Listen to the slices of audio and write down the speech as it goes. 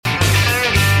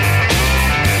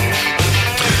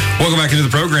Welcome back into the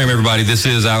program, everybody. This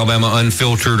is Alabama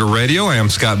Unfiltered Radio. I am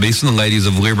Scott Beeson. The Ladies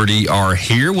of Liberty are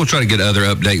here. We'll try to get other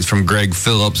updates from Greg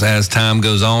Phillips as time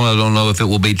goes on. I don't know if it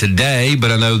will be today, but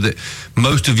I know that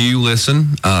most of you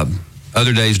listen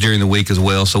other days during the week as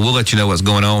well. So we'll let you know what's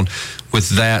going on with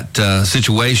that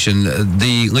situation.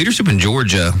 The leadership in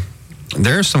Georgia,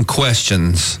 there are some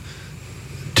questions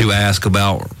to ask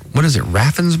about. What is it,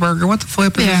 Raffensperger? What the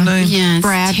flip is his name? Yeah, it's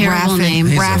Brad terrible name.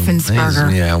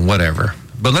 Raffensperger. Yeah, whatever.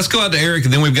 But let's go out to Eric,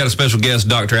 and then we've got a special guest.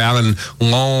 Dr. Alan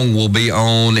Long will be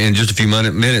on in just a few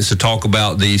minutes to talk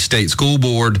about the state school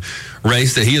board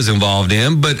race that he is involved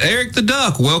in. But Eric the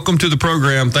Duck, welcome to the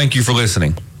program. Thank you for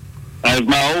listening. As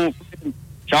my old friend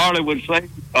Charlie would say,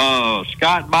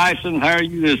 Scott Bison, how are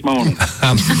you this morning?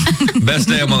 Best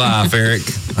day of my life, Eric.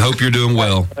 I hope you're doing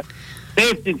well.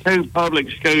 52 public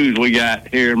schools we got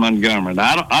here in Montgomery.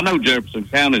 Now, I know Jefferson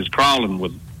County is crawling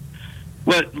with,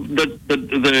 but the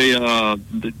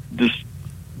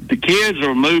kids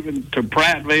are moving to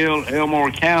Prattville, Elmore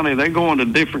County. They're going to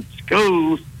different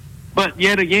schools, but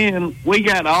yet again, we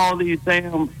got all these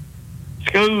damn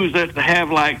schools that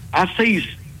have I see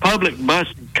public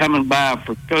buses coming by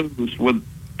for schools with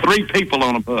 3 people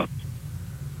on a bus.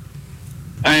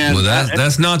 And well,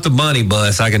 that's not the bunny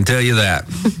bus, I can tell you that.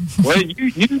 Well,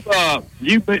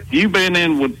 you've been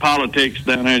in with politics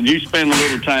down there, and you spend a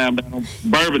little time down on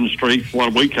Bourbon Street,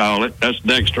 what we call it. That's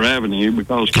Dexter Avenue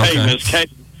because Miss K.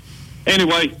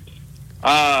 Anyway,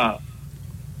 but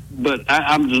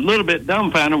I'm just a little bit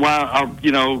dumbfounded why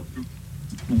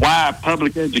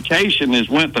public education has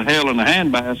went to hell in a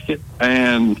handbasket,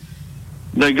 and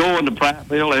they go into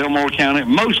Prattville, Elmore County,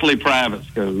 mostly private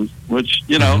schools, which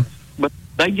but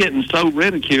they getting so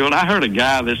ridiculed. I heard a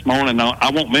guy this morning, I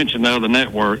won't mention the other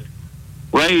network,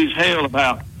 raise hell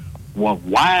about, well,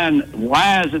 why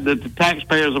is it that the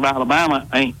taxpayers of Alabama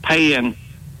ain't paying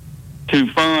to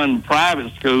fund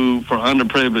private school for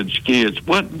underprivileged kids?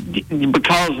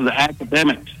 Because of the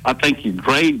academics. I think your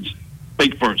grades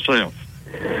speak for itself.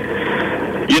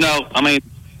 You got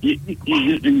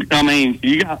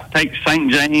to take St.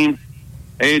 James,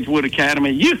 Edgewood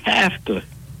Academy.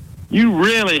 You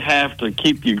really have to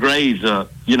keep your grades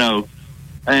up,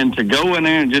 and to go in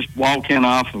there and just walk in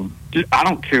off of, I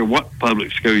don't care what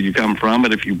public school you come from,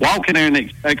 but if you walk in there and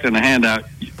expecting a handout,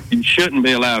 you shouldn't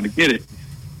be allowed to get it.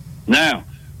 Now,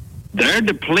 they're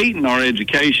depleting our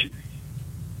education.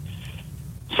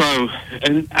 So,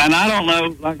 and I don't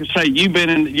know, like I say, you've been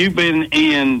in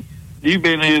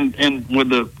with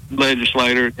the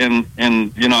legislator, and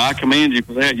I commend you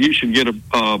for that. You should get a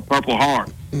Purple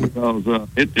Heart because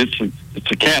it's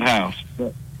a cat house.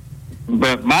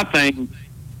 But my thing,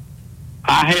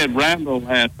 I had Randall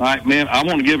last night. Man, I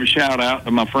want to give a shout out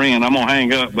to my friend. I'm gonna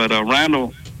hang up, but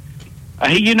Randall,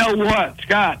 you know what,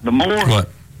 Scott?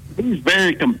 He's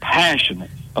very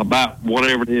compassionate about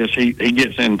whatever it is he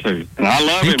gets into, and I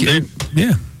love him.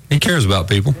 Yeah, he cares about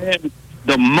people. And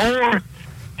the more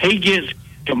he gets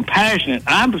compassionate,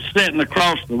 I'm sitting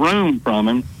across the room from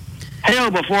him.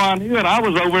 Hell, before I knew it, I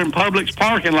was over in Publix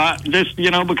parking lot, just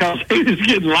because he was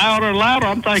getting louder and louder.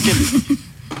 I'm thinking,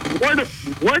 where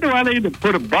do I need to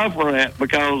put a buffer at?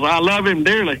 Because I love him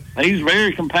dearly. He's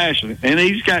very compassionate, and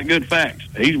he's got good facts.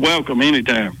 He's welcome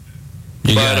anytime.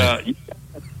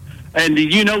 And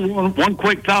one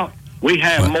quick thought: we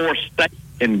have more state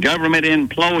and government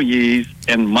employees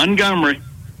in Montgomery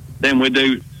than we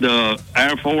do the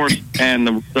Air Force and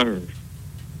the Reserve.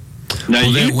 Now,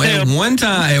 at one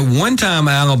time,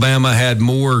 Alabama had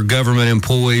more government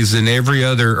employees than every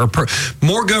other,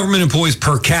 more government employees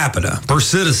per capita, per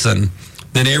citizen,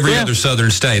 than every other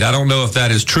southern state. I don't know if that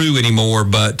is true anymore,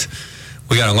 but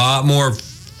we got a lot more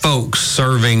folks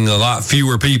serving a lot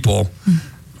fewer people.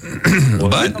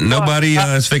 But nobody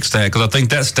has fixed that, because I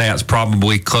think that stat's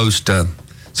probably close to,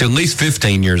 at least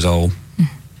 15 years old.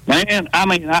 Man, I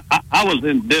was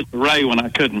in disarray when I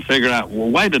couldn't figure out, well,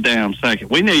 wait a damn second.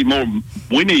 We need more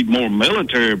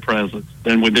military presence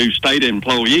than we do state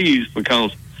employees,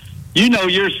 because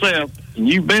yourself, and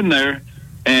you've been there,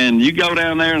 and you go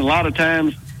down there, and a lot of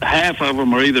times half of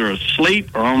them are either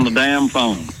asleep or on the damn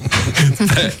phone.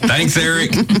 Thanks,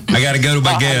 Eric. I got to go to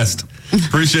my guest.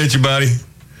 Appreciate you, buddy.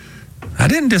 I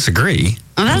didn't disagree.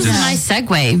 Oh, that was a nice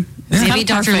segue. Maybe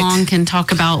Dr. Long can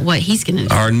talk about what he's going to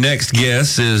do. Our next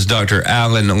guest is Dr.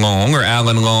 Alan Long,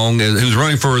 who's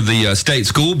running for the state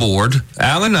school board.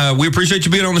 Alan, we appreciate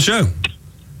you being on the show.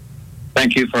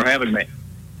 Thank you for having me.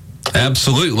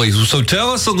 Absolutely. So tell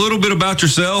us a little bit about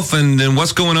yourself and then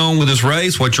what's going on with this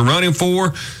race, what you're running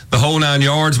for, the whole 9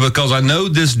 yards, because I know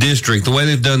this district, the way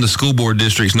they've done the school board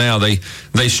districts now, they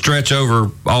stretch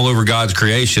all over God's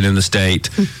creation in the state.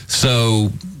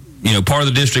 So part of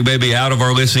the district may be out of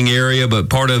our listening area, but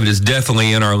part of it is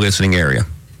definitely in our listening area.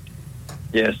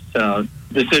 Yes,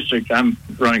 this district I'm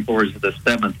running for is the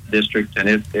 7th district, and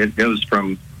it goes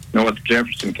from North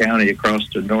Jefferson County across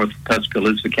to North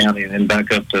Tuscaloosa County and then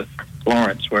back up to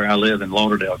Florence, where I live in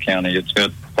Lauderdale County. It's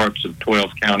got parts of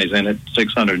 12 counties in it,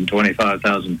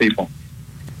 625,000 people.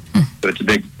 So it's a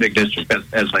big district,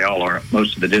 as they all are.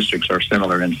 Most of the districts are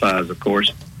similar in size, of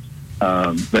course.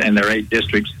 And there are 8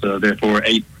 districts, therefore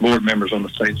 8 board members on the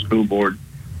state school board,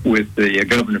 with the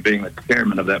governor being the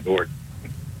chairman of that board.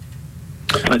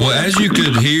 Well, as you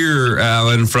could hear,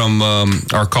 Alan, from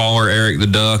our caller, Eric the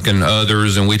Duck, and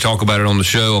others, and we talk about it on the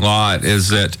show a lot, is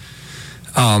that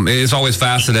it's always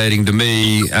fascinating to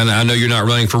me, and I know you're not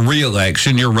running for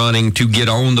re-election, you're running to get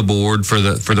on the board for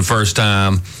the first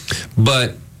time,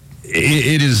 but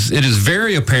it is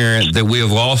very apparent that we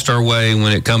have lost our way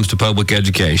when it comes to public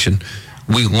education.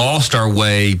 We lost our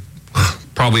way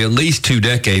probably at least 2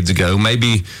 decades ago,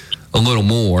 maybe a little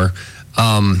more.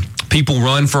 People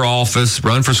run for office,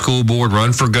 run for school board,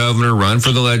 run for governor, run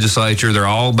for the legislature. They're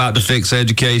all about to fix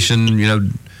education.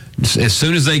 As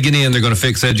soon as they get in, they're going to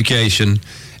fix education.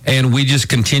 And we just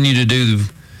continue to do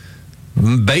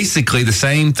basically the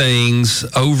same things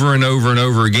over and over and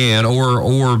over again,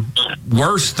 or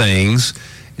worse things,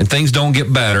 and things don't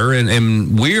get better.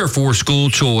 And we are for school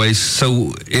choice.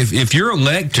 So if you're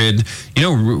elected,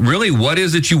 really what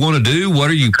is it you want to do? What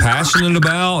are you passionate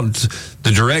about? The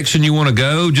direction you want to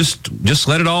go? Just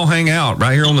let it all hang out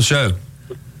right here on the show.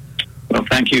 Well,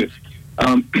 thank you.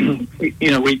 I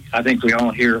think we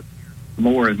all hear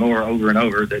more and more over and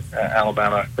over that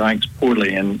Alabama ranks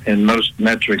poorly in most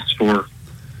metrics for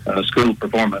school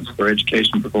performance, for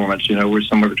education performance. We're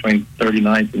somewhere between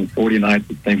 39th and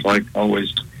 49th. It seems like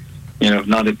always,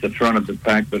 not at the front of the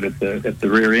pack, but at the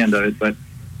rear end of it. But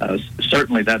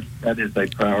certainly that is a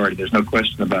priority. There's no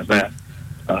question about that.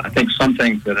 I think some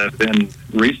things that have been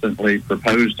recently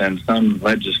proposed and some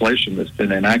legislation that's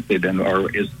been enacted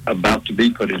or is about to be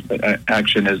put into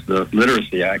action is the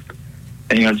Literacy Act.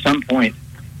 And at some point,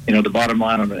 the bottom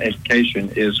line on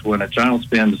education is when a child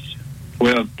spends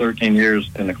 12, 13 years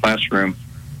in the classroom,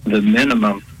 the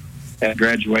minimum at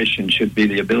graduation should be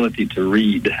the ability to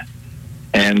read.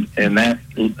 And that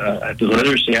the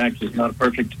Literacy Act is not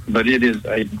perfect, but it is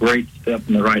a great step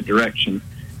in the right direction,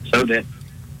 so that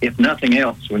if nothing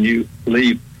else, when you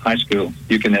leave high school,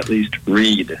 you can at least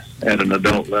read at an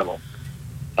adult level.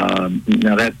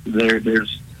 Now that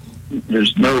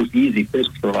there's no easy fix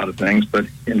for a lot of things, but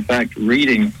in fact,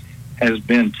 reading has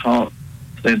been taught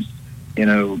since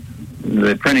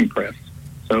the printing press.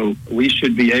 So we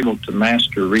should be able to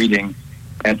master reading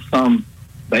at some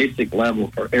basic level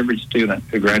for every student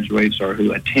who graduates or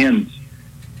who attends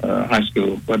high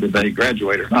school, whether they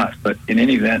graduate or not. But in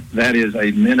any event, that is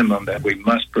a minimum that we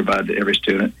must provide to every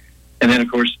student. And then,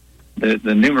 of course, the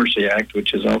Numeracy Act,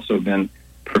 which has also been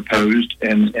proposed,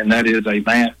 and that is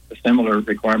a similar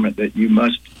requirement that you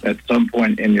must, at some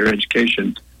point in your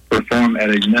education, perform at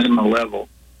a minimum level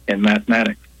in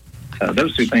mathematics.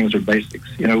 Those two things are basics.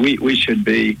 We should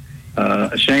be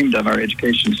ashamed of our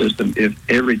education system if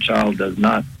every child does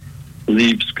not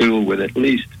leave school with at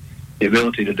least the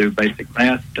ability to do basic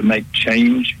math, to make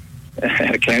change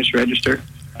at a cash register,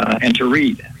 and to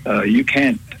read. You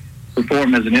can't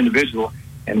perform as an individual,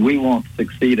 and we won't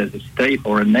succeed as a state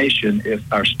or a nation if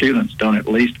our students don't at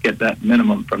least get that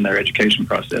minimum from their education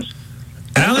process.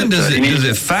 Alan, does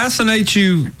it fascinate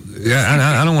you?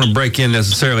 I don't want to break in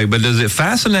necessarily, but does it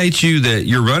fascinate you that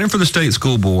you're running for the state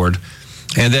school board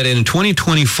and that in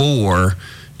 2024,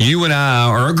 you and I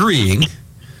are agreeing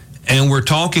and we're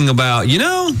talking about,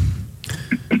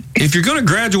 if you're going to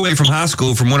graduate from high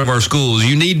school from one of our schools,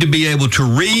 you need to be able to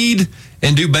read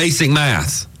and do basic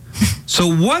math. So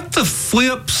what the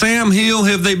flip, Sam Hill,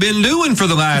 have they been doing for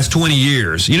the last 20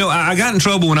 years? I got in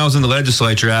trouble when I was in the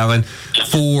legislature, Alan,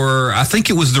 for, I think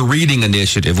it was the Reading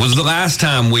Initiative. It was the last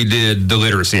time we did the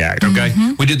Literacy Act, okay?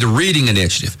 Mm-hmm. We did the Reading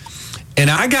Initiative. And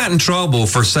I got in trouble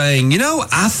for saying,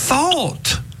 I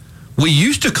thought we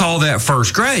used to call that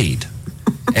first grade.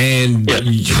 And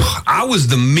I was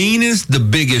the meanest, the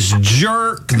biggest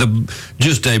jerk,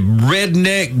 just a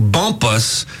redneck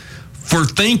bumpus for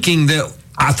thinking that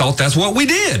I thought that's what we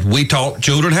did. We taught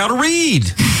children how to read.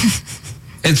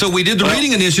 And so we did the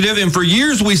Reading Initiative, and for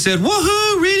years we said,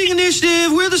 woohoo, Reading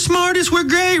Initiative, we're the smartest, we're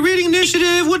great, Reading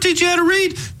Initiative, we'll teach you how to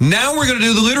read. Now we're going to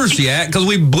do the Literacy Act because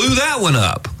we blew that one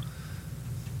up.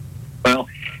 Well,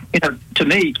 to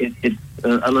me, it's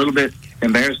a little bit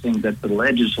embarrassing that the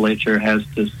legislature has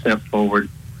to step forward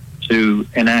to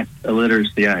enact a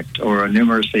Literacy Act or a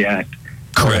Numeracy Act.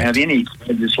 or have any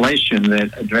legislation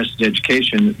that addresses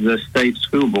education, the state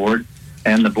school board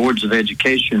and the boards of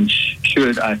education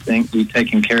should, I think, be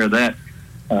taking care of that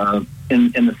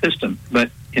in the system.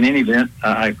 But in any event,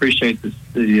 I appreciate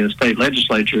the state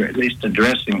legislature at least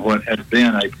addressing what has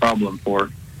been a problem for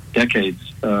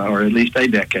decades, or at least a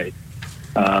decade.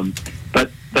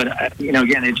 But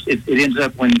again, it ends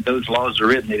up, when those laws are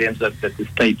written, it ends up that the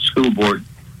state school board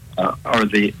are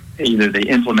either the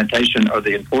implementation or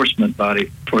the enforcement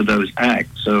body for those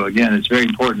acts. So again, it's very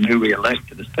important who we elect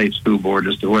to the state school board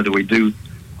as to whether we do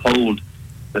hold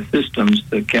the systems,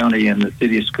 the county and the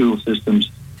city school systems,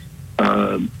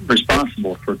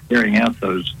 responsible for carrying out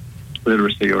those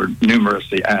literacy or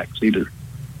numeracy acts either.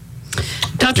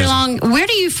 Dr. Long, where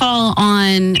do you fall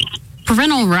on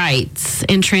parental rights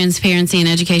and transparency in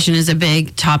education? Is a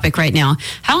big topic right now.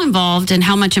 How involved and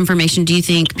how much information do you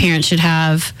think parents should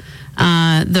have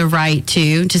the right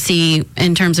to see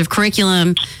in terms of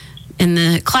curriculum in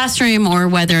the classroom, or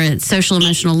whether it's social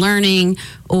emotional learning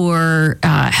or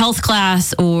health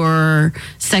class or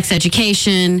sex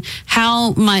education?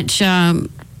 How much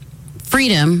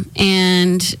freedom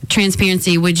and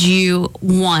transparency would you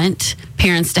want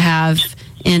parents to have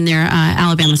in their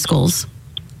Alabama schools?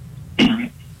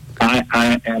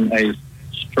 I am a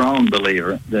strong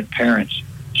believer that parents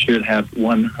should have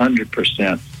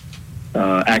 100%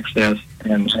 access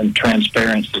and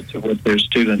transparency to what their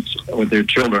students, what their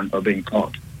children are being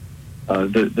taught.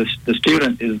 The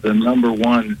student is the number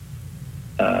one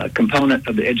component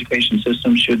of the education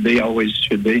system, always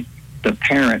should be. The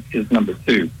parent is number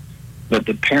two. But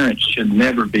the parents should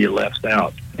never be left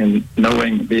out in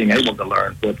being able to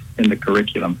learn what's in the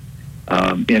curriculum.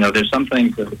 There's some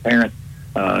things that the parent,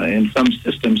 in some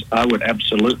systems, I would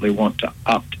absolutely want to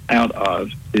opt out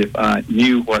of if I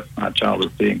knew what my child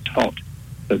was being taught.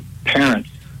 The parents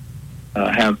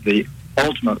have the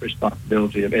ultimate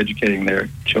responsibility of educating their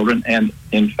children, and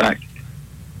in fact,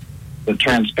 the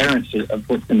transparency of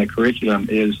what's in the curriculum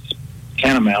is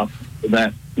tantamount to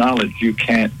that knowledge. You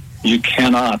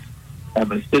cannot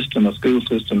have a school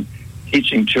system,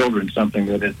 teaching children something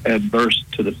that is adverse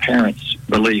to the parents'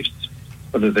 beliefs,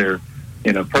 whether they're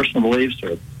personal beliefs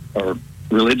or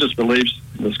religious beliefs.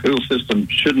 The school system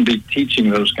shouldn't be teaching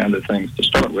those kind of things to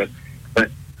start with, but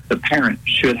the parent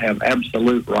should have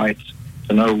absolute rights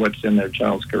to know what's in their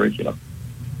child's curriculum.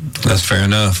 That's fair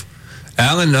enough.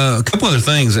 Alan, a couple other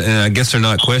things, and I guess they're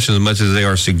not questions as much as they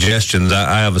are suggestions.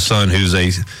 I have a son who's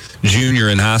a junior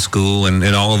in high school, and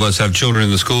all of us have children in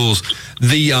the schools.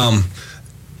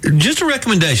 Just a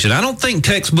recommendation. I don't think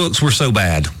textbooks were so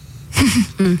bad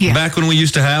back when we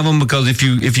used to have them, because if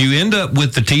you end up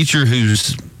with the teacher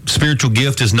whose spiritual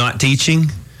gift is not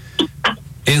teaching,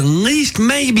 at least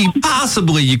maybe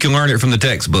possibly you can learn it from the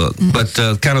textbook. But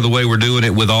kind of the way we're doing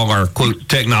it with all our, quote,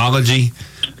 technology,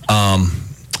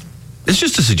 it's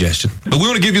just a suggestion. But we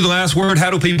want to give you the last word.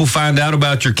 How do people find out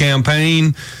about your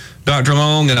campaign, Dr.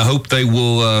 Long? And I hope they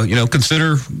will,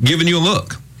 consider giving you a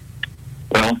look.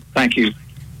 Well, thank you.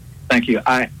 Thank you.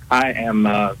 I am,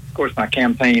 of course, my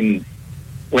campaign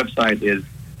website is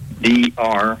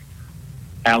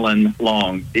Allen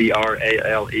Long,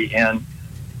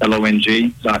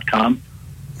 DRALENLONG.com.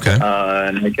 Okay.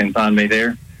 And they can find me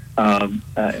there.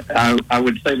 I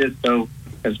would say this, though,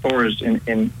 as far as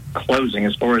in closing,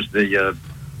 as far as the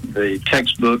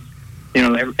textbook,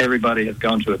 everybody has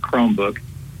gone to a Chromebook,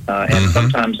 and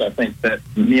sometimes I think that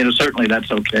certainly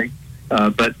that's okay,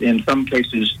 but in some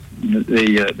cases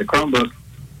the Chromebook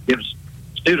gives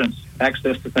students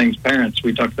access to things. Parents,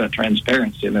 we talked about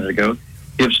transparency a minute ago,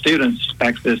 gives students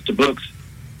access to books,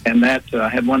 and that I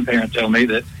had one parent tell me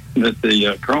that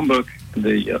the Chromebook,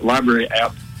 the library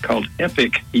app called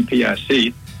EPIC,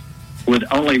 EPIC, would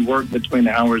only work between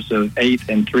the hours of 8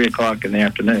 and 3 o'clock in the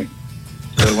afternoon.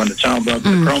 So when the child brought the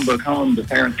Chromebook home, the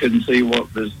parent couldn't see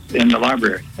what was in the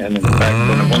library. And in fact,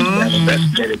 when one parent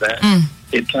investigated that,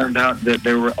 it turned out that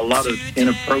there were a lot of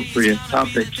inappropriate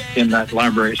topics in that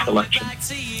library selection.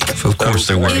 Of course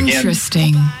there were.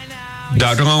 Interesting.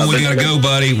 Dr. Long, we got to go,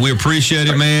 buddy. We appreciate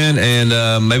it, man, and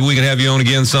maybe we can have you on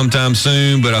again sometime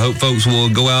soon, but I hope folks will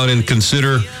go out and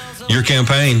consider your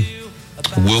campaign.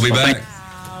 We'll be back.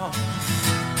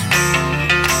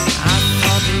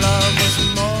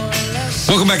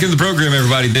 Welcome back into the program,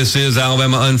 everybody. This is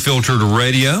Alabama Unfiltered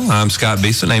Radio. I'm Scott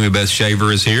Beeson. Amy Beth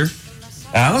Shaver is here.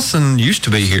 Allison used to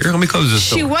be here. Let me close this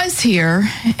door. She was here,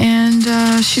 and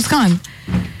she's gone.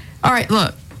 All right,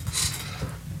 look.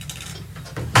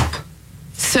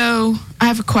 So I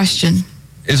have a question.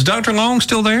 Is Dr. Long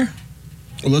still there?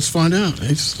 Well, let's find out.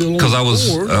 He's still on. Because I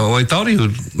thought he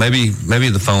would. Maybe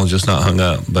the phone's just not hung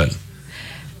up. But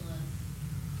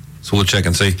So we'll check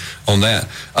and see on that.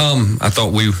 I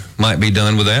thought we might be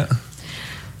done with that.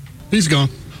 He's gone.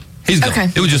 He's gone. Okay.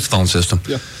 It was just the phone system.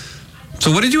 Yeah.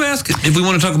 So what did you ask? If we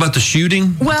want to talk about the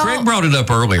shooting? Well, Craig brought it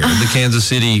up earlier, the Kansas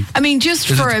City. I mean, just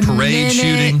Is for it a the parade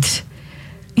minute. shooting?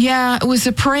 Yeah, it was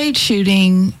a parade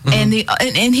shooting, and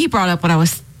and he brought up what I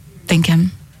was thinking.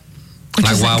 Which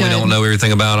Like isn't why we good. don't know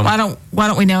everything about them? Why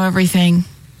don't we know everything?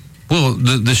 Well,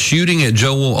 the shooting at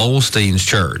Joel Osteen's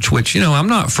church, which, I'm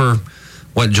not for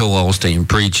what Joel Osteen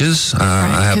preaches.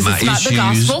 I have 'cause my it's not the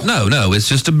issues. gospel? No, it's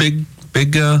just a big.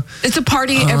 It's a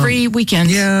party every weekend.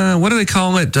 Yeah, what do they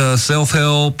call it?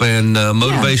 Self-help and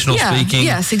motivational Yeah, speaking.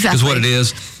 yes, exactly. Is what it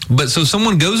is. But so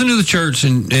someone goes into the church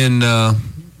and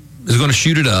is going to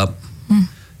shoot it up, and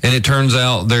it turns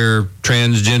out they're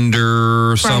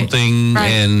transgender or something, right.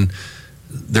 and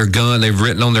their gun, they've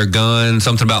written on their gun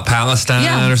something about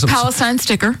Palestine or something. Palestine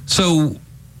sticker. So,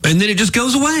 and then it just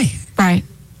goes away. Right.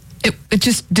 It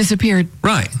just disappeared.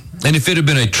 Right. And if it had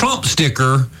been a Trump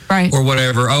sticker Right. or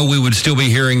whatever, we would still be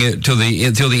hearing it till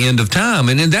the end of time.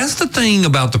 And that's the thing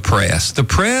about the press. The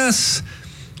press,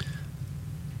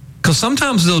 because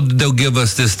sometimes they'll give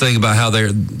us this thing about how they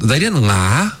didn't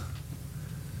lie.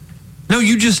 No,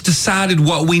 you just decided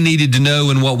what we needed to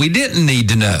know and what we didn't need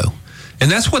to know.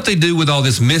 And that's what they do with all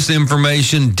this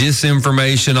misinformation,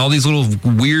 disinformation, all these little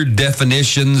weird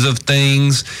definitions of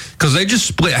things, because they just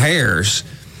split hairs.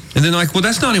 And then well,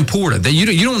 that's not important.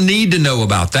 You don't need to know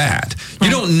about that. You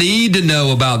don't need to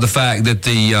know about the fact that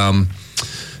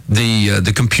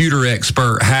the computer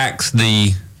expert hacks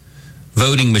the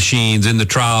voting machines in the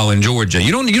trial in Georgia.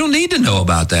 You don't need to know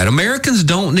about that. Americans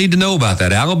don't need to know about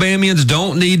that. Alabamians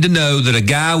don't need to know that a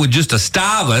guy with just a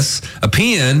stylus, a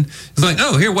pen, is like,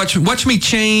 oh, here, watch me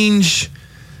change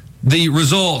the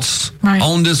results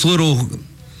on this little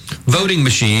voting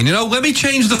machine. Let me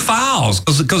change the files,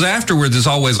 because afterwards it's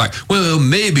always like, well,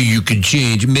 maybe you could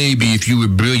change. Maybe if you were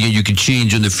brilliant, you could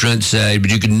change on the front side,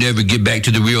 but you could never get back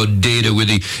to the real data where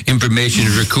the information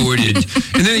is recorded.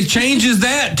 And then he changes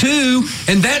that too,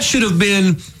 and that should have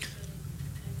been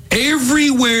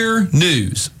everywhere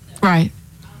news. Right.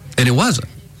 And it wasn't.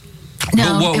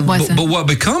 No, it wasn't. But what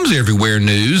becomes everywhere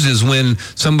news is when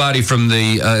somebody from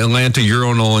the Atlanta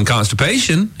Urinal and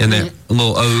Constipation in that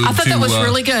little ode I thought that was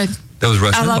really good. That was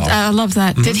Rush Limbaugh. I love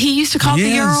that. Did he used to call it the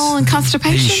urinal and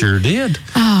constipation? He sure did.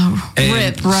 Oh,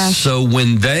 rip, Rush. So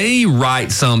when they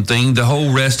write something, the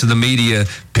whole rest of the media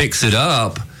picks it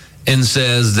up and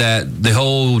says that the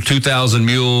whole 2,000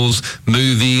 Mules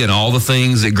movie and all the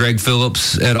things that Greg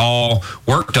Phillips et al.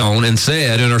 Worked on and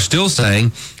said and are still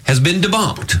saying has been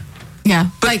debunked. Yeah.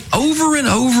 But over and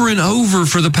over and over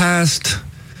for the past,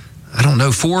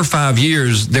 4 or 5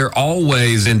 years, they're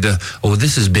always into,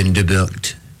 this has been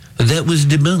debunked. That was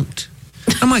debunked.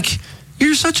 I'm like,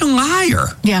 you're such a liar.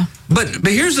 Yeah. But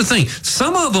here's the thing.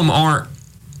 Some of them aren't.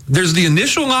 There's the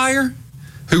initial liar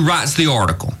who writes the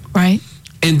article. Right.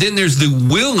 And then there's the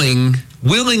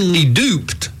willingly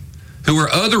duped, who are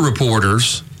other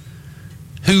reporters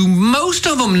who most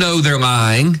of them know they're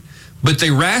lying, but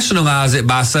they rationalize it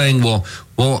by saying, well,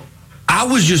 I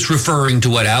was just referring to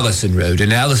what Allison wrote,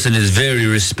 and Allison is very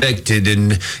respected,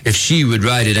 and if she would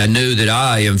write it, I know that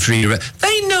I am free to write.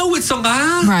 They know it's a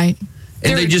lie. Right.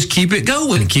 And they just keep it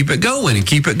going, keep it going, and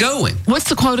keep it going. What's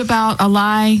the quote about a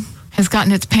lie has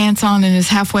gotten its pants on and is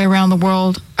halfway around the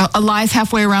world? A lie's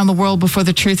halfway around the world before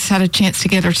the truth's had a chance to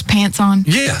get its pants on?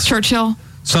 Yes. Churchill?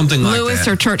 Something like Lewis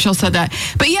that. or Churchill said that.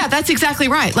 But yeah, that's exactly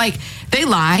right. Like, they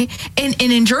lie. And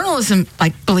in journalism,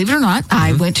 like, believe it or not,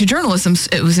 I went to journalism.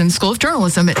 It was in School of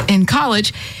Journalism in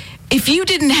college. If you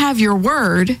didn't have your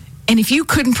word and if you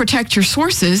couldn't protect your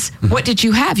sources, what did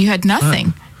you have? You had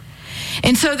nothing.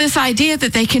 And so this idea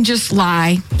that they can just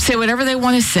lie, say whatever they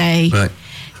want to say, Right.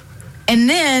 and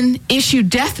then issue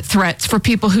death threats for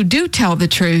people who do tell the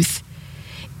truth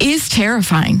is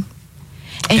terrifying.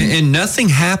 And nothing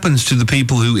happens to the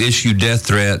people who issue death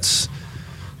threats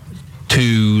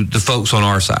to the folks on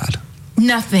our side.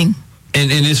 Nothing.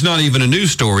 And it's not even a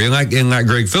news story. And like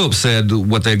Greg Phillips said,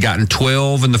 what they'd gotten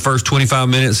 12 in the first 25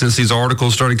 minutes since these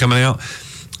articles started coming out.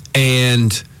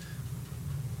 And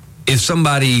if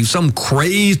some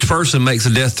crazed person makes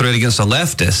a death threat against a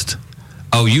leftist,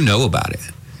 you know about it.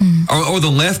 Or the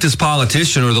leftist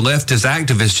politician or the leftist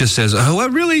activist just says, I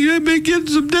really been getting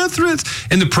some death threats.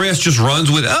 And the press just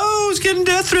runs with, it's getting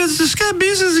death threats. This guy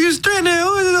business is threatening.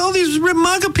 All these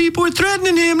MAGA people are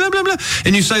threatening him, blah, blah, blah.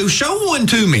 And you say, show one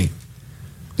to me.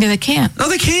 Yeah, they can't. No,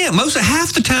 they can't.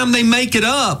 Half the time they make it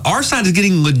up. Our side is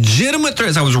getting legitimate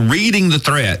threats. I was reading the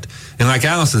threat. And like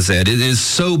Allison said, it is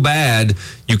so bad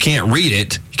you can't read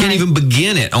it. You can't even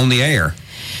begin it on the air.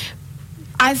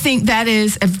 I think that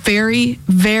is a very,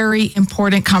 very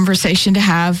important conversation to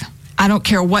have. I don't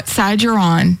care what side you're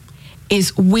on,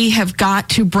 is we have got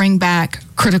to bring back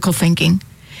critical thinking.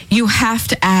 You have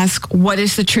to ask, what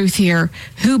is the truth here?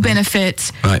 Who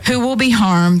benefits? Right. Who will be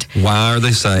harmed? Why are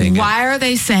they saying it? Why are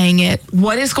they saying it?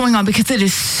 What is going on? Because it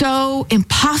is so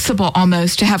impossible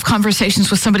almost to have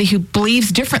conversations with somebody who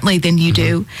believes differently than you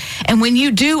do. And when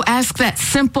you do ask that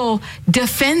simple,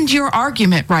 defend your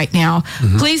argument right now,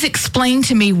 please explain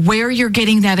to me where you're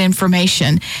getting that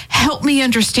information. Help me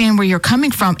understand where you're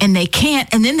coming from. And they can't.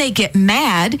 And then they get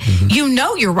mad. You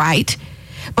know you're right.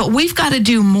 But we've got to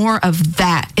do more of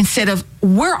that instead of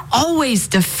we're always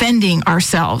defending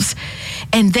ourselves.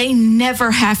 And they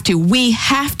never have to. We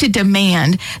have to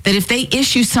demand that if they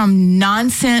issue some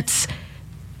nonsense,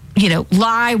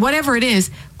 lie, whatever it is,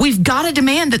 we've got to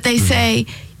demand that they say,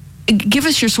 give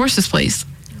us your sources, please.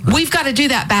 Right. We've got to do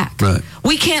that back. Right.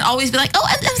 We can't always be like, oh,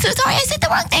 I'm so sorry, I said the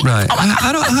wrong thing. Right. Oh my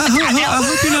God. I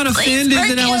hope you're not offended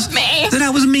that I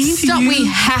was mean to you. We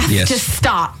have to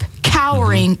stop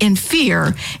cowering in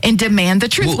fear and demand the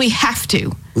truth. Well, we have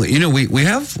to. We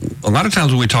have a lot of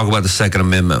times when we talk about the Second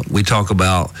Amendment, we talk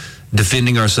about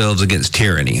defending ourselves against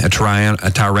tyranny, a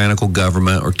tyrannical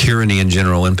government or tyranny in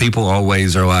general. And people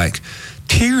always are like,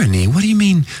 tyranny? What do you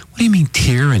mean? What do you mean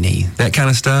tyranny? That kind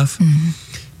of stuff.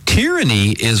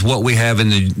 Tyranny is what we have in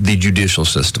the judicial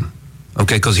system.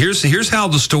 Okay, because here's how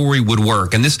the story would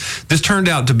work. And this turned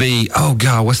out to be, oh,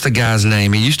 God, what's the guy's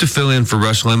name? He used to fill in for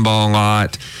Rush Limbaugh a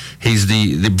lot. He's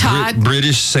the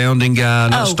British-sounding guy,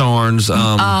 not Starnes.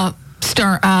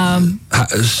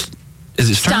 Is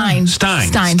it Stern?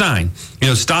 Stein.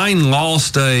 Stein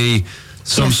lost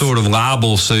some sort of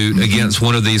libel suit against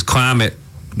one of these climate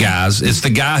guys. It's the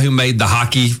guy who made the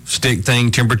hockey stick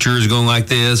thing, temperatures going like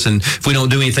this, and if we don't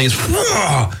do anything, it's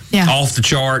off the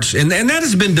charts. And that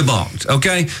has been debunked,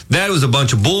 okay? That was a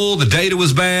bunch of bull. The data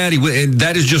was bad.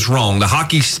 That is just wrong. The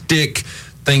hockey stick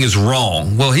thing is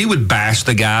wrong. Well, he would bash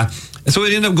the guy. And so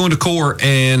it ended up going to court,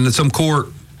 and some court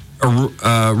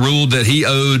ruled that he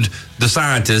owed the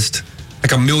scientist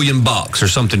like $1 million or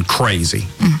something crazy.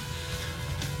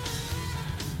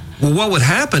 Well, what would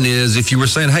happen is if you were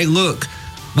saying, hey, look,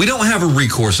 we don't have a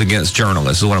recourse against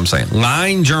journalists, is what I'm saying.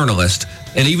 Lying journalists,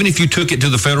 and even if you took it to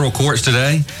the federal courts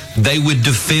today, they would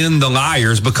defend the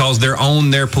liars because they're on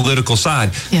their political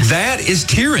side. Yes. That is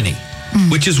tyranny,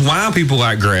 which is why people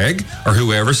like Greg or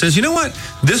whoever says, you know what,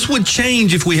 this would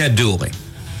change if we had dueling.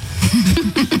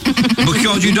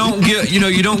 Because you don't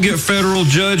get federal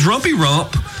Judge Rumpy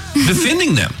Rump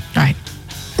defending them. Right.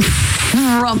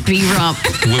 Rumpy Rump.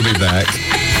 We'll be back.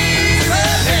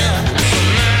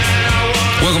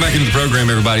 Welcome back into the program,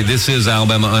 everybody. This is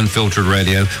Alabama Unfiltered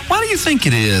Radio. Why do you think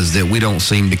it is that we don't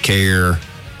seem to care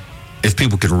if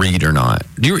people can read or not?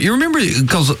 Do you remember?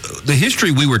 Because the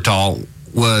history we were taught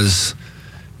was,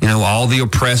 all the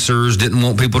oppressors didn't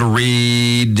want people to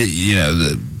read.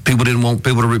 People didn't want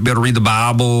people to be able to read the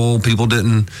Bible. People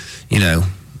didn't,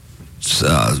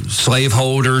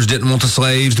 slaveholders didn't want the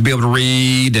slaves to be able to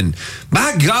read. And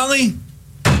by golly,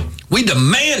 we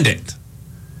demand it.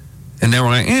 And now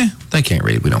we're like, they can't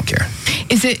read. We don't care.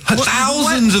 Is it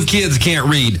thousands of kids can't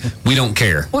read? We don't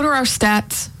care. What are our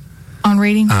stats on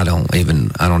reading? I don't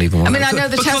even want to. I know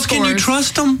the test scores. Can you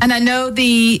trust them? And I know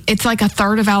it's like a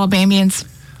third of Alabamians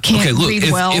can't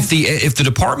read well. If the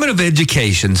Department of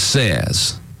Education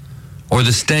says, or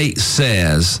the state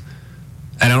says,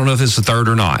 and I don't know if it's a third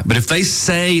or not, but if they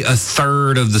say a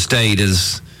third of the state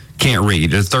can't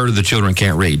read, a third of the children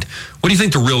can't read, what do you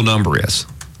think the real number is?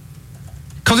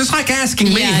 Because it's like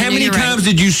asking me, how many times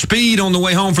did you speed on the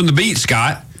way home from the beach,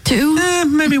 Scott? 2?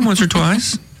 Maybe once or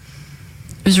twice.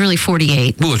 It was really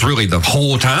 48. Well, it's really the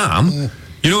whole time.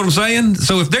 You know what I'm saying?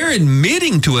 So if they're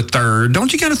admitting to a third,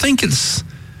 don't you kind of think it's...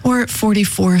 We're at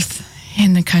 44th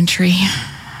in the country.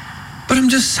 But I'm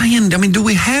just saying, do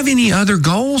we have any other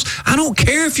goals? I don't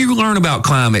care if you learn about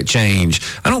climate change.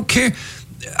 I don't care.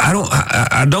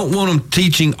 I don't want them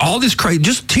teaching all this crazy.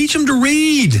 Just teach them to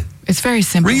read. It's very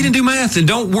simple. Read and do math, and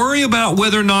don't worry about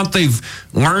whether or not they've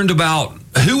learned about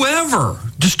whoever.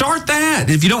 Just start that.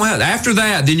 If you don't have, after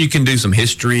that, then you can do some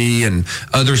history and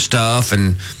other stuff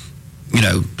and,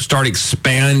 start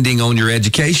expanding on your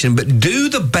education. But do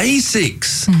the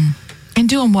basics. And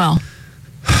do them well.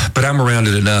 But I'm around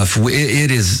it enough.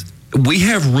 We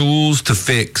have rules to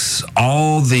fix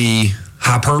all the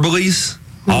hyperboles,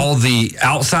 all the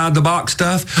outside the box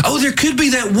stuff. Oh, there could be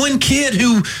that one kid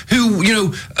who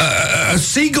a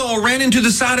seagull ran into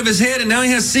the side of his head and now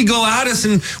he has seagull-itis,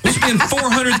 and we'll spend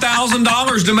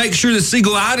 $400,000 to make sure that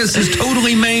seagull-itis is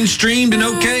totally mainstreamed and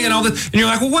okay and all that. And you're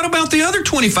like, well, what about the other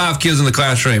 25 kids in the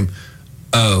classroom?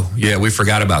 Oh, yeah, we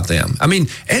forgot about them. I mean,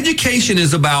 education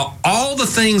is about all the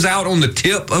things out on the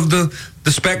tip of the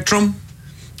spectrum,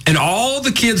 and all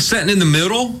the kids sitting in the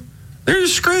middle, they're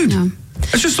just screwed. Yeah.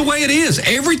 That's just the way it is.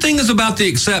 Everything is about the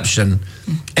exception,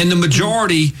 and the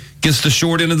majority gets the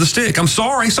short end of the stick. I'm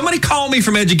sorry. Somebody call me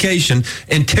from education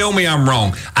and tell me I'm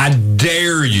wrong. I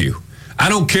dare you. I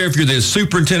don't care if you're the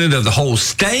superintendent of the whole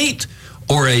state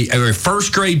or a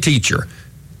first grade teacher.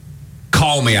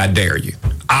 Call me. I dare you.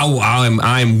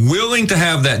 I am willing to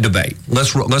have that debate.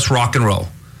 Let's rock and roll.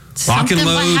 Something rock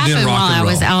and load, then rock while and roll.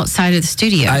 I was outside of the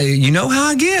studio. You know how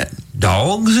I get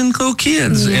dogs and little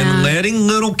kids, and letting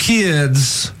little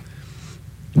kids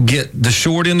get the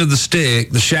short end of the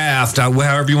stick, the shaft,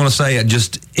 however you want to say it,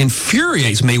 just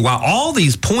infuriates me. While all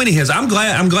these pointy heads, I'm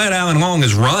glad Alan Long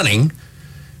is running,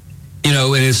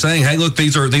 and is saying, "Hey, look,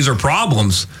 these are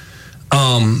problems."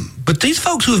 But these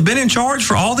folks who have been in charge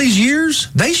for all these years,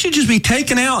 they should just be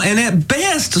taken out and at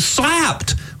best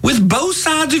slapped with both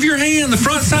sides of your hand, the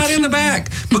front side and the back,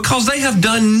 because they have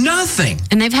done nothing.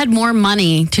 And they've had more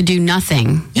money to do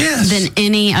nothing than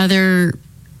any other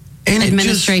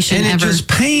administration ever. And it just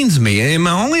pains me. And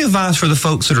my only advice for the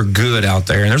folks that are good out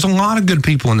there, and there's a lot of good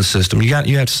people in the system, you have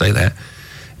to say that.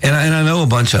 And I know a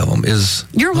bunch of them is...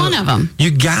 You're one of them.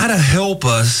 You got to help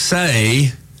us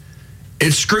say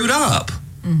it's screwed up.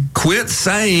 Quit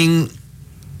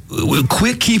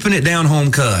keeping it down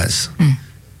home, cuz.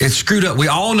 It's screwed up. We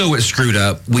all know it's screwed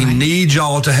up. We need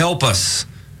y'all to help us.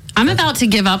 I'm about to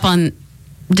give up on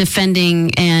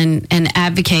defending and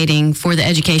advocating for the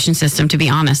education system, to be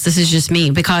honest. This is just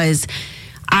me, because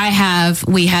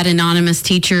we had an anonymous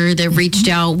teacher that reached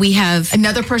out. We have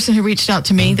another person who reached out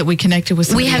to me that we connected with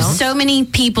somebody else. So many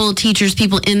people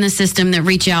in the system that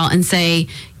reach out and say,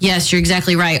 yes, you're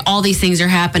exactly right. All these things are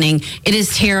happening. It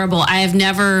is terrible. I have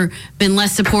never been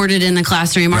less supported in the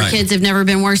classroom. Our kids have never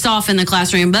been worse off in the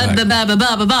classroom. Blah, blah, blah, blah,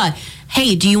 blah, blah, blah.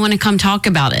 Hey, do you want to come talk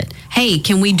about it? Hey,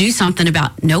 can we do something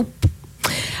about it? Nope.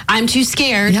 I'm too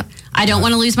scared. Yep. I don't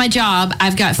want to lose my job.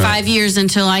 I've got 5 years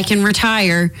until I can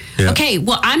retire. Yep. Okay,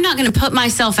 well, I'm not going to put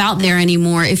myself out there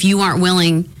anymore if you aren't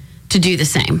willing to do the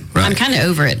same. Right. I'm kind of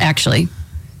over it, actually.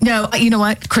 No, you know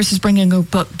what? Chris is bringing a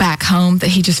book back home that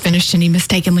he just finished and he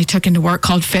mistakenly took into work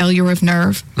called Failure of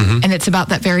Nerve. And it's about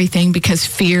that very thing, because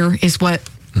fear is what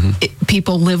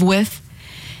people live with.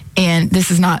 And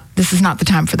this is not the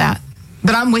time for that.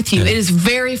 But I'm with you. It is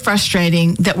very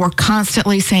frustrating that we're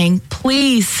constantly saying,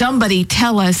 please, somebody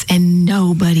tell us, and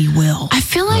nobody will. I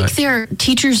feel like their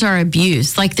teachers are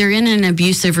abused. Like they're in an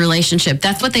abusive relationship.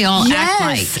 That's what they all act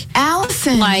like.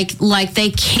 Allison. Like they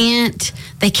can't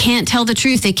tell the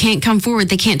truth. They can't come forward.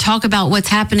 They can't talk about what's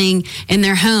happening in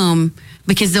their home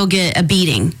because they'll get a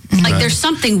beating. Like there's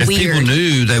something weird. If people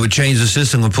knew, they would change the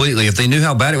system completely. If they knew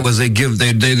how bad it was, they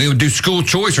would do school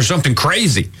choice or something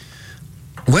crazy.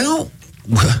 Well,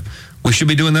 we should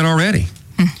be doing that already.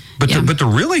 But the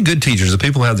really good teachers, the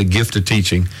people who have the gift of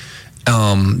teaching,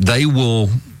 they will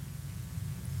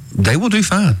do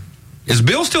fine. Is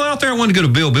Bill still out there? I wanted to go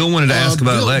to Bill. Bill wanted to ask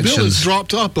about elections. Bill has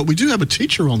dropped off, but we do have a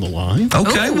teacher on the line.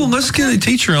 Okay, well, let's get a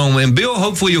teacher on. And Bill,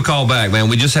 hopefully you'll call back, man.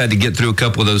 We just had to get through a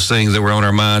couple of those things that were on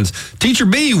our minds. Teacher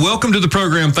B, welcome to the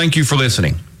program. Thank you for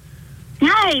listening.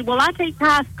 Hey, well, I teach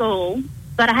high school,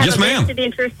 but I have a vested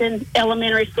interest in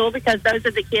elementary school because those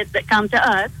are the kids that come to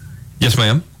us. Yes,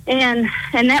 ma'am. And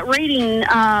that reading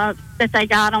that they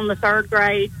got on the third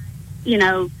grade,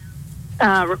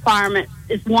 requirement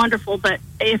is wonderful. But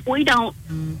if we don't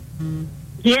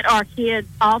get our kids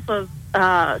off of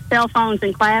cell phones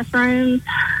in classrooms,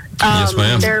 yes,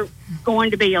 ma'am, they're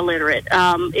going to be illiterate.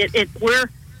 We're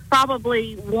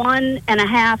probably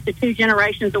 1.5 to 2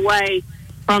 generations away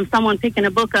from someone picking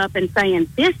a book up and saying,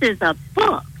 "This is a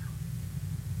book."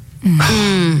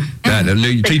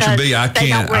 Teacher B, I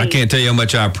can't tell you how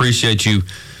much I appreciate you.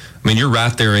 I mean, you're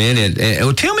right there in it.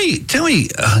 And tell me,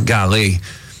 golly.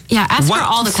 Yeah, ask for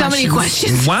all the questions. So many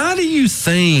questions. Why do you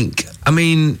think? I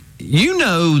mean, you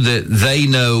know that they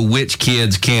know which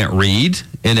kids can't read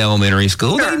in elementary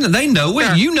school. Sure. They know it.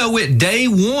 Sure. You know it day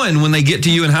one when they get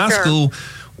to you in high school.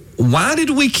 Why did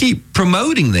we keep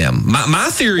promoting them? My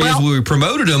theory is we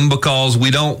promoted them because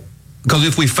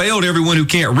if we failed everyone who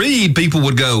can't read, people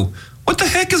would go, what the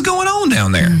heck is going on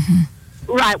down there?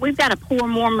 Mm-hmm. Right. We've got to pour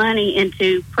more money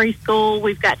into preschool.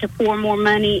 We've got to pour more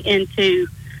money into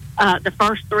the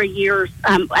first 3 years.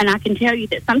 And I can tell you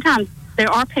that sometimes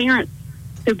there are parents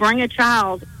who bring a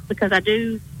child, because I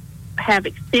do have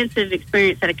extensive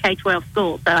experience at a K-12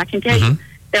 school. So I can tell you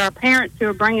there are parents who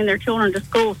are bringing their children to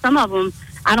school. Some of them,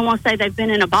 I don't want to say they've been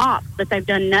in a box, but they've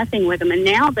done nothing with them. And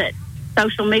now that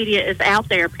social media is out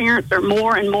there, parents are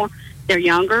more and more, they're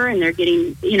younger and they're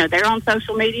getting, they're on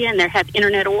social media and they have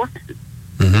internet orphans.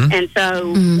 Mm-hmm. And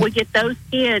so we get those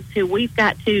kids who we've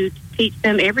got to teach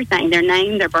them everything: their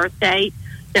name, their birth date,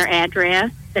 their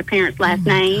address, their parents' last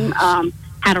name,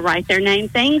 how to write their name,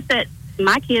 things that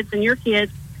my kids and your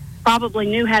kids probably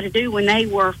knew how to do when they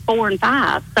were 4 and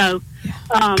 5. So,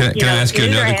 can I ask you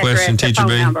another question, Teacher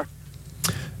B?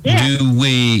 Yeah. Do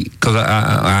we, because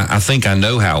I think I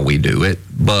know how we do it,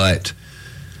 but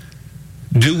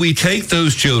do we take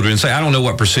those children, say, I don't know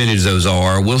what percentage those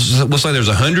are, we'll say there's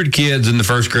 100 kids in the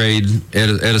first grade at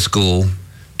a school,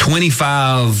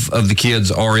 25 of the kids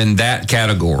are in that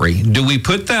category. Do we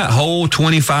put that whole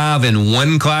 25 in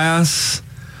one class,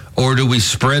 or do we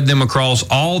spread them across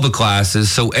all the classes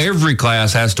so every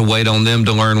class has to wait on them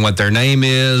to learn what their name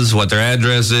is, what their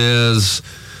address is,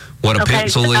 what a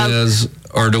pencil is,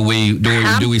 or do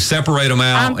we separate them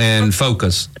out and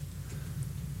focus?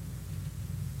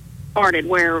 Started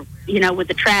where, with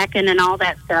the tracking and all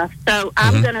that stuff. So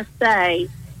I'm going to say,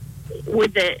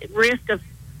 with the risk of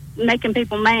making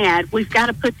people mad, we've got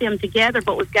to put them together,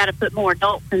 but we've got to put more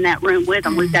adults in that room with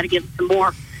them. We've got to give them some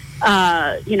more,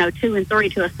 2 and 3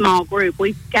 to a small group.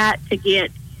 We've got to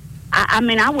get,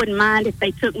 I wouldn't mind if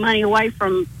they took money away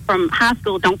from high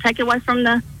school. Don't take it away from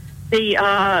the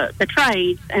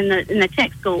trades and the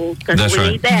tech schools, because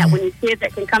we need that. We need kids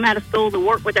that can come out of school to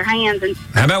work with their hands and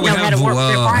how about we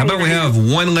have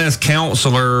one less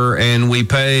counselor and we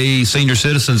pay senior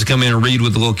citizens to come in and read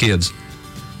with the little kids?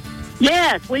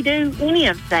 Yes, we do any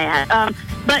of that.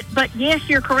 But yes,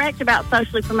 you're correct about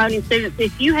socially promoting students.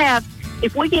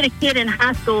 If we get a kid in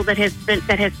high school that has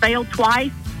failed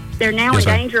twice, they're now in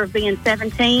danger of being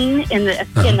 17 in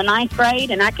the ninth grade.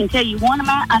 And I can tell you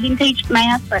I didn't teach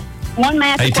math, but one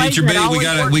math equation. Hey, Teacher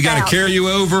B, we got to carry you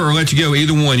over or let you go.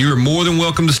 Either one. You are more than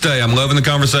welcome to stay. I'm loving the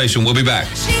conversation. We'll be back.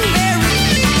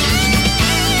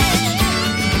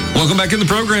 Welcome back in the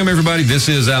program, everybody. This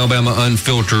is Alabama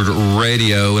Unfiltered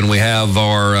Radio, and we have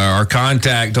our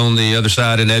contact on the other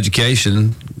side in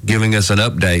education giving us an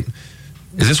update.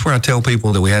 Is this where I tell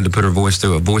people that we had to put her voice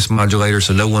through a voice modulator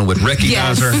so no one would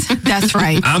recognize her? That's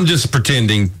right. I'm just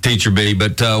pretending, Teacher B,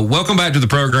 but welcome back to the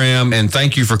program, and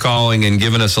thank you for calling and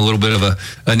giving us a little bit of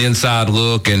an inside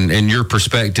look and your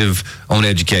perspective on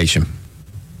education.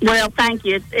 Well, thank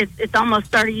you. It's almost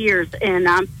 30 years, and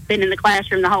I've been in the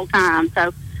classroom the whole time.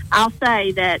 So I'll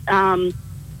say that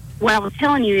what I was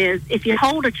telling you is if you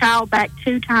hold a child back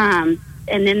 2 times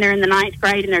and then they're in the ninth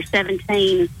grade and they're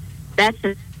 17, that's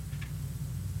a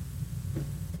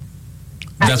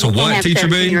what, Teacher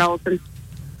B?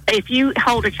 If you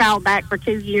hold a child back for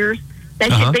 2 years, they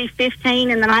should be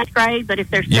 15 in the ninth grade, but if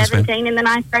they're 17 in the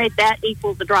ninth grade, that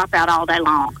equals the dropout all day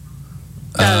long.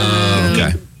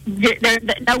 So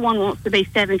no one wants to be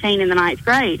 17 in the ninth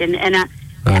grade, and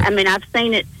I've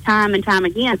seen it time and time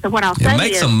again. So what I'll say is, it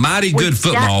makes a mighty good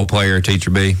football player, Teacher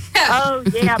B. Oh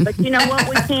yeah, but you know what?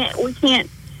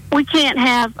 We can't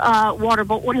have water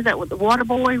boy. What is that with the water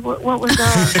boy? What was the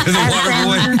water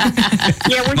boy?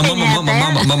 Yeah, we can't have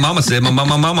that. My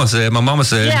mama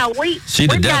said. Yeah,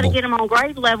 we've got to get them on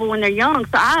grade level when they're young.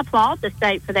 So I applaud the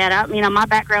state for that. My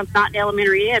background's not in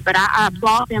elementary ed, but I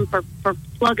applaud them for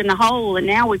plugging the hole. And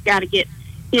now we've got to get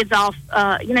kids off.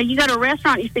 You go to a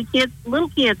restaurant, you see little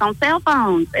kids on cell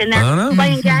phones, and they're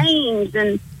playing games,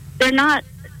 and they're not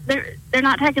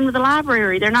taken to the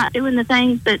library. They're not doing the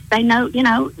things that they know.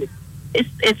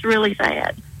 It's really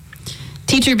sad.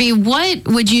 Teacher B, what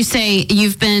would you say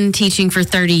you've been teaching for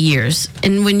 30 years?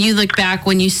 And when you look back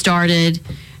when you started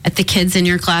at the kids in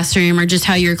your classroom, or just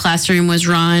how your classroom was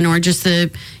run, or just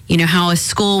how a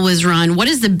school was run, what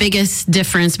is the biggest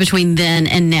difference between then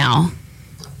and now?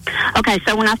 Okay,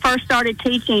 so when I first started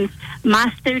teaching,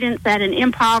 my students at an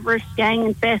impoverished,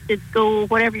 gang-infested school,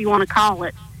 whatever you want to call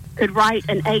it, could write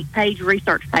an 8-page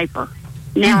research paper.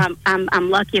 Now I'm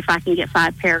lucky if I can get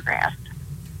 5 paragraphs.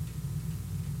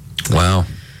 Wow,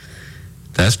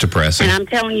 that's depressing. And I'm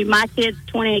telling you, my kids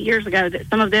 28 years ago, that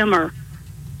some of them are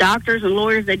doctors and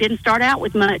lawyers. They didn't start out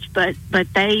with much, but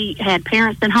they had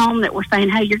parents at home that were saying,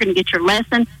 "Hey, you're going to get your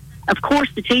lesson." Of course,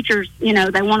 the teachers, they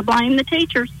want to blame the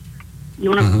teachers. You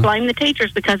want to blame the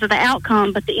teachers because of the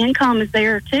outcome, but the income is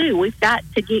there too. We've got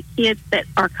to get kids that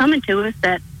are coming to us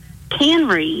that can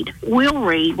read, will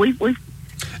read.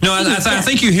 I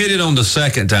think you hit it on the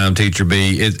second time, Teacher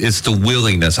B. It's the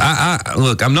willingness.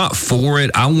 Look, I'm not for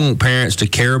it. I want parents to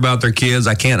care about their kids.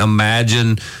 I can't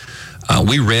imagine.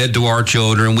 We read to our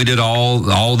children. We did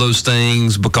all those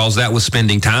things because that was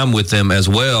spending time with them as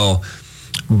well.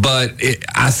 But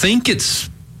I think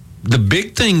the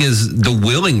big thing is the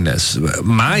willingness.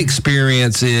 My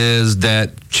experience is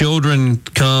that children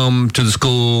come to the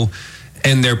school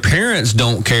and their parents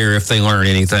don't care if they learn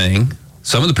anything.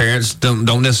 Some of the parents don't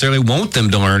necessarily want them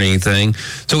to learn anything.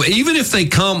 So even if they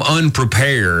come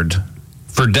unprepared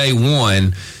for day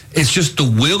one, it's just the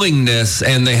willingness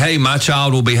and hey, my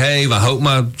child will behave. I hope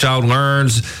my child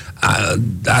learns.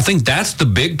 I think that's the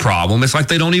big problem. It's like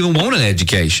they don't even want an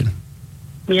education.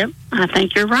 Yep, I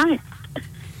think you're right.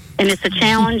 And it's a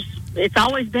challenge. It's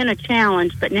always been a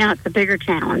challenge, but now it's a bigger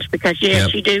challenge because,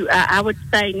 yes, you do. I would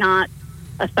say not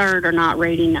a third are not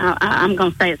reading. I'm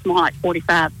going to say it's more like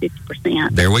 45,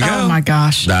 50%. There we go. Oh, my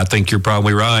gosh. I think you're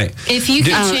probably right. If you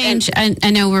could change,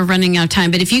 I know we're running out of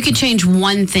time, but if you could change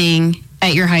one thing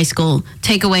at your high school,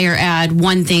 take away or add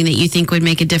one thing that you think would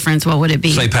make a difference, what would it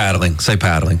be? Say paddling.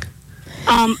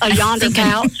 A yonder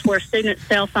pouch where students'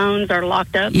 cell phones are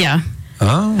locked up. Yeah.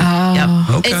 Oh.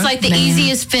 Yep. Okay. It's like the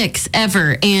easiest fix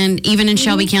ever. And even in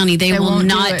Shelby County, they will won't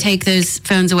not take those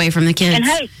phones away from the kids. And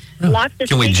hey, lock the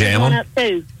Can we jam one them? up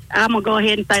too. I'm going to go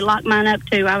ahead and say lock mine up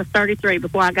too. I was 33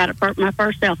 before I got my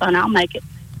first cell phone. I'll make it.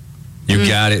 You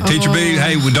got it. Teacher B,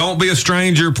 hey, don't be a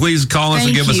stranger. Please call us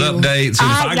and give us updates.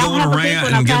 And if I go on a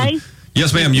rant and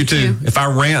yes, ma'am, you too. If I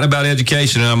rant about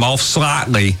education and I'm off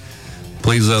slightly,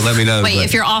 please let me know. Wait,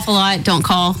 if you're off a lot, don't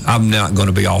call. I'm not going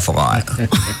to be off a lot.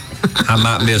 I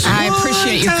might miss I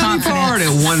appreciate your tiny confidence, part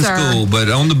at one sir. school, but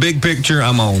on the big picture,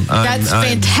 I'm on. That's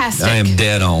fantastic. I am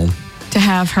dead on. To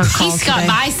have her call He's Scott today.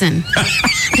 Bison.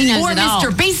 He knows Or it all.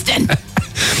 Mr. Beeston.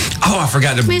 Oh, I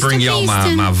forgot to Mr. bring y'all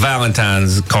Beeston. my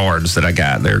Valentine's cards that I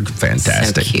got. They're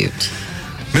fantastic. So cute.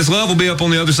 Miss Love will be up on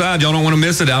the other side. Y'all don't want to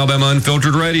miss it. Alabama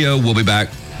Unfiltered Radio. We'll be back.